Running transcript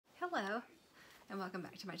Hello, and welcome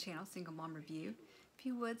back to my channel, Single Mom Review. If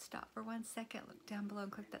you would stop for 1 second, look down below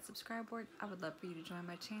and click that subscribe button. I would love for you to join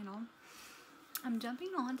my channel. I'm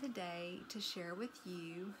jumping on today to share with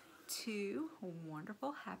you 2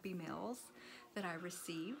 wonderful Happy Meals that I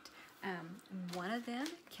received. One of them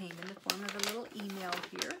came in the form of a little email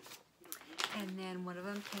here, and then one of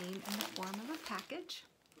them came in the form of a package.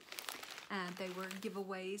 They were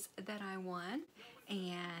giveaways that I won,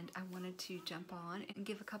 and I wanted to jump on and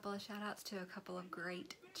give a couple of shout outs to a couple of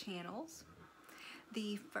great channels.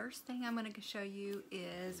 The first thing I'm going to show you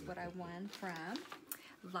is what I won from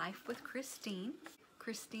Life with Christine.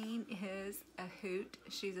 Christine is a hoot.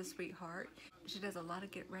 She's a sweetheart. She does a lot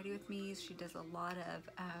of get ready with me. She does a lot of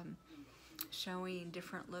showing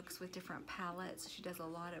different looks with different palettes. She does a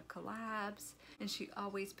lot of collabs, and she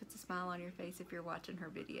always puts a smile on your face if you're watching her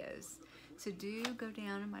videos. So do go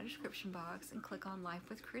down in my description box and click on Life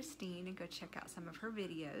with Christine and go check out some of her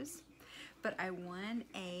videos. But I won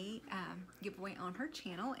a giveaway on her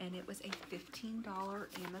channel, and it was a $15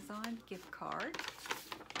 Amazon gift card.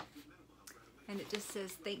 And it just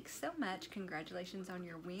says, thanks so much, congratulations on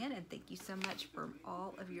your win, and thank you so much for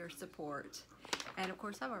all of your support. And of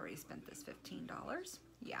course, I've already spent this $15.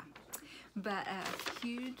 Yeah. But a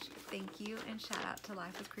huge thank you and shout out to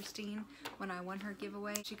Life with Christine. When I won her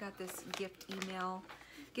giveaway, she got this gift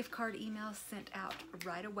card email sent out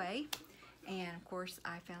right away. And of course,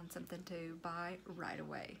 I found something to buy right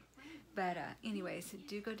away. But anyways,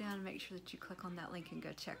 do go down and make sure that you click on that link and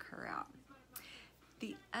go check her out.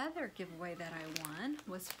 The other giveaway that I won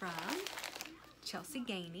was from Chelsie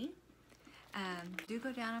Gainey. Do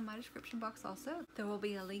go down in my description box also. There will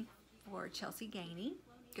be a link for Chelsie Gainey.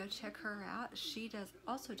 Go check her out. She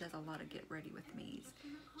also does a lot of get ready with me's.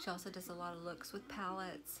 She also does a lot of looks with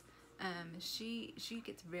palettes. She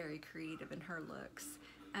gets very creative in her looks.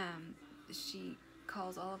 She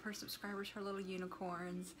calls all of her subscribers her little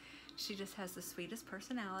unicorns. She just has the sweetest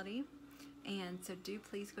personality. And so do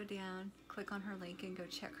please go down, click on her link, and go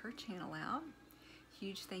check her channel out.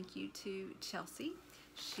 Huge thank you to Chelsie.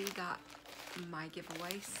 She got my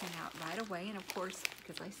giveaway sent out right away, and of course,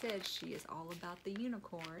 because I said she is all about the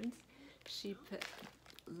unicorns, she put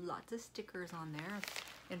lots of stickers on there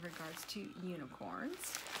in regards to unicorns.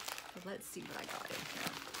 So let's see what I got in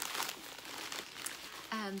here.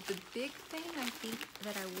 The big thing I think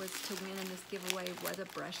that I was to win in this giveaway was a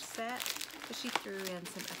brush set, but she threw in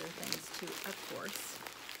some other things too, of course.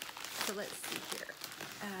 So let's see here.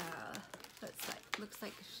 Looks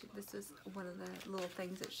like this is one of the little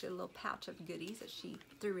things that a little pouch of goodies that she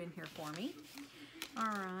threw in here for me. All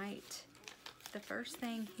right, the first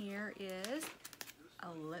thing here is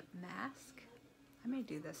a lip mask. I may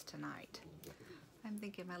do this tonight. I'm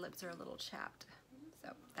thinking my lips are a little chapped, so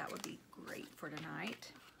that would be great for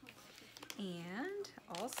tonight. And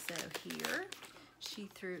also here, she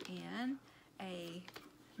threw in a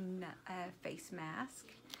face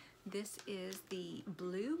mask. This is the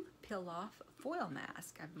blue peel-off foil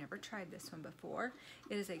mask. I've never tried this one before.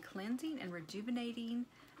 It is a cleansing and rejuvenating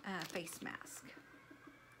face mask.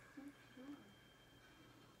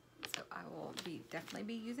 So I will definitely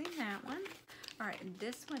be using that one. All right, and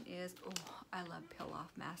this one is, oh, I love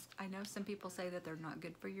peel-off masks. I know some people say that they're not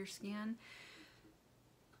good for your skin.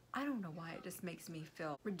 I don't know why, it just makes me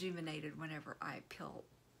feel rejuvenated whenever I peel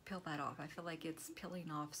that off. I feel like it's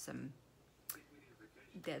peeling off some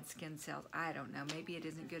dead skin cells. I don't know, maybe it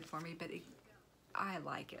isn't good for me, but I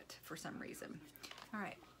like it for some reason. All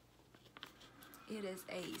right, it is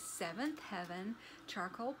a 7th Heaven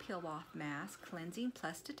charcoal peel off mask, cleansing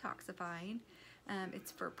plus detoxifying.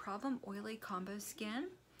 It's for problem oily combo skin,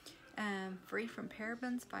 free from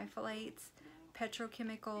parabens, phypholates,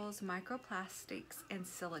 petrochemicals, microplastics, and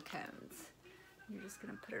silicones. You're just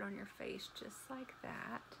gonna put it on your face just like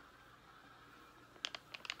that.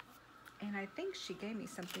 And I think she gave me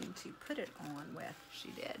something to put it on with. She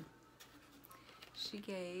did. She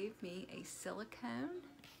gave me a silicone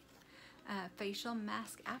facial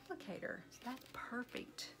mask applicator. So that's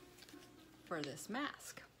perfect for this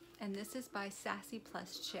mask. And this is by Sassy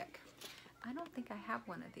Plus Chick. I don't think I have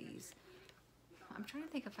one of these. I'm trying to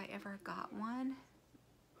think if I ever got one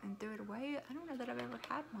and threw it away. I don't know that I've ever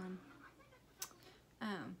had one.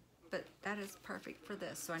 But that is perfect for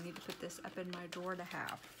this. So I need to put this up in my drawer to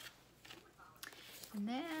have. And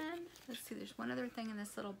then, let's see, there's one other thing in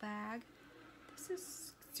this little bag. This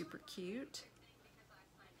is super cute.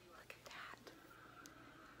 Look at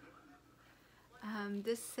that.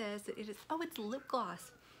 This says that it is, oh, it's lip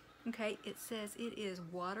gloss. Okay, it says it is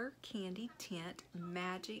Water Candy Tint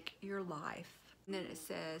Magic Your Life. And then it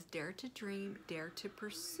says, dare to dream, dare to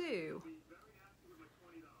pursue.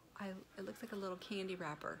 It looks like a little candy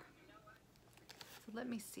wrapper. So let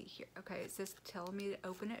me see here. Okay, it says telling me to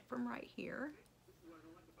open it from right here.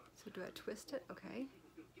 So do I twist it? Okay.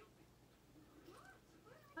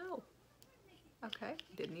 Oh, okay.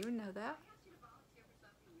 Didn't even know that.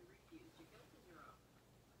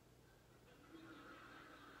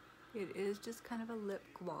 It is just kind of a lip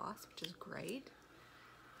gloss, which is great.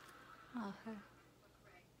 Okay.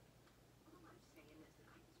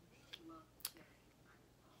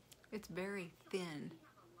 It's very thin.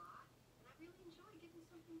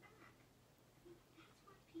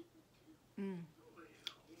 Mm.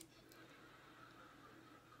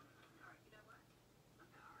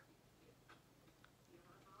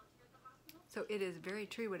 So it is very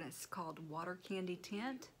true when it's called water candy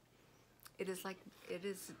tint. It is like it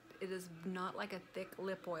is not like a thick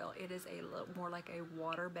lip oil. It is a little more like a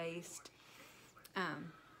water-based.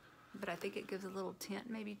 But I think it gives a little tint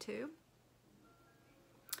maybe too.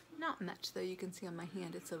 Not much though. You can see on my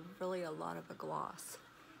hand it's really a lot of a gloss.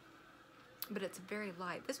 But it's very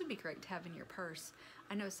light. This would be great to have in your purse.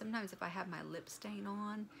 I know sometimes if I have my lip stain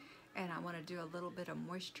on and I want to do a little bit of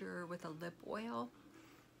moisture with a lip oil,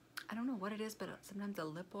 I don't know what it is, but sometimes the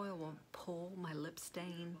lip oil will pull my lip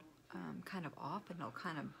stain kind of off, and it'll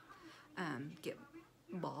kind of get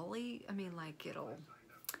bally. I mean, like it'll,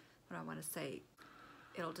 what I want to say,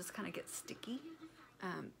 it'll just kind of get sticky.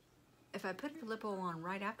 If I put the lip oil on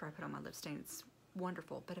right after I put on my lip stain, it's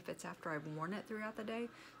wonderful. But if it's after I've worn it throughout the day,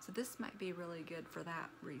 so this might be really good for that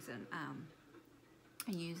reason.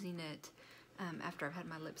 Using it after I've had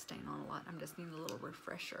my lip stain on a lot, I'm just needing a little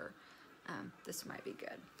refresher. This might be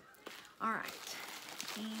good. All right,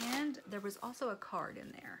 and there was also a card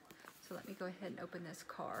in there. So let me go ahead and open this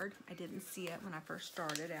card. I didn't see it when I first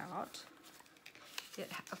started out.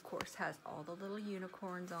 It, of course, has all the little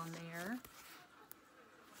unicorns on there.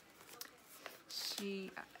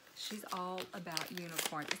 She's all about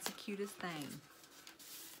unicorns. It's the cutest thing.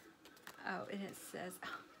 Oh, and it says,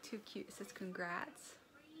 oh, too cute. It says, congrats.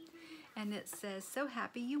 And it says, so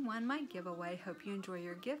happy you won my giveaway. Hope you enjoy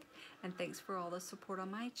your gift. And thanks for all the support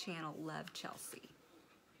on my channel. Love, Chelsea.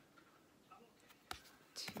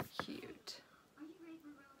 Too cute.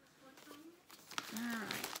 All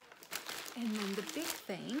right. And then the big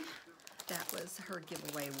thing that was her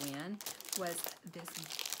giveaway win was this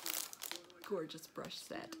gorgeous brush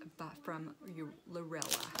set from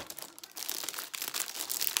Lorella.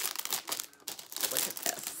 Look at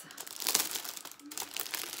this.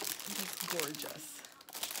 It is gorgeous.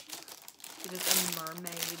 It is a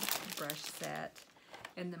mermaid brush set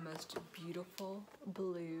in the most beautiful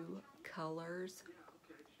blue colors.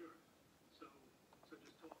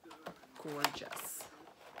 Gorgeous.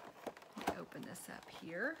 Let me open this up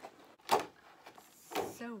here.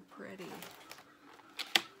 So pretty.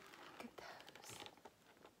 Look at those.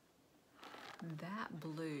 That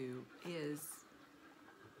blue is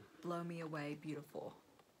blow me away beautiful.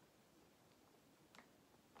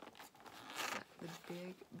 Got the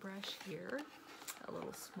big brush here, a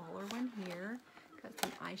little smaller one here. Got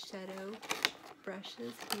some eyeshadow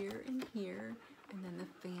brushes here and here, and then the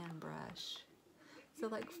fan brush. So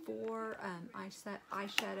like 4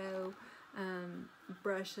 eyeshadow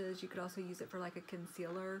brushes. You could also use it for like a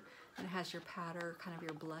concealer, and it has your powder, kind of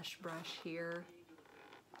your blush brush here.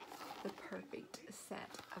 The perfect set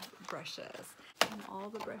of brushes. And all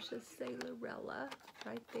the brushes say Lorella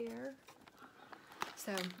right there.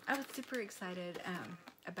 So I was super excited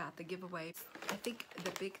about the giveaway. I think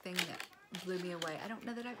the big thing that blew me away, I don't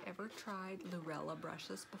know that I've ever tried Lorella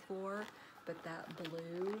brushes before, but that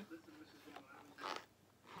blue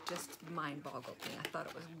just mind-boggled me. I thought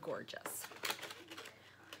it was gorgeous.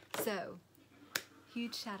 So,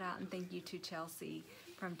 huge shout out and thank you to Chelsea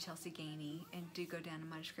from Chelsie Gainey, and do go down in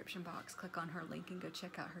my description box, click on her link, and go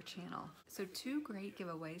check out her channel. So 2 great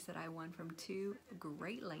giveaways that I won from 2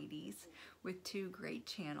 great ladies with 2 great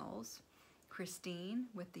channels. Christine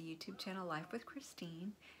with the YouTube channel Life with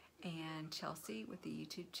Christine, and Chelsea with the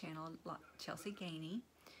YouTube channel Chelsie Gainey.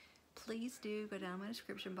 Please do go down in my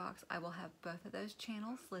description box. I will have both of those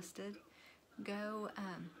channels listed. Go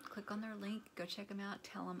click on their link, go check them out,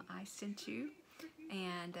 tell them I sent you,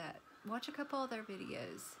 and watch a couple of their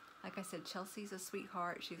videos. Like I said, Chelsea's a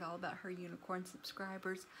sweetheart. She's all about her unicorn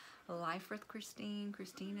subscribers. Life with Christine.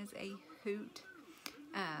 Christine is a hoot.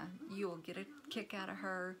 You will get a kick out of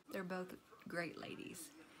her. They're both great ladies.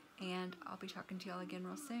 And I'll be talking to y'all again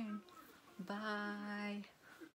real soon. Bye.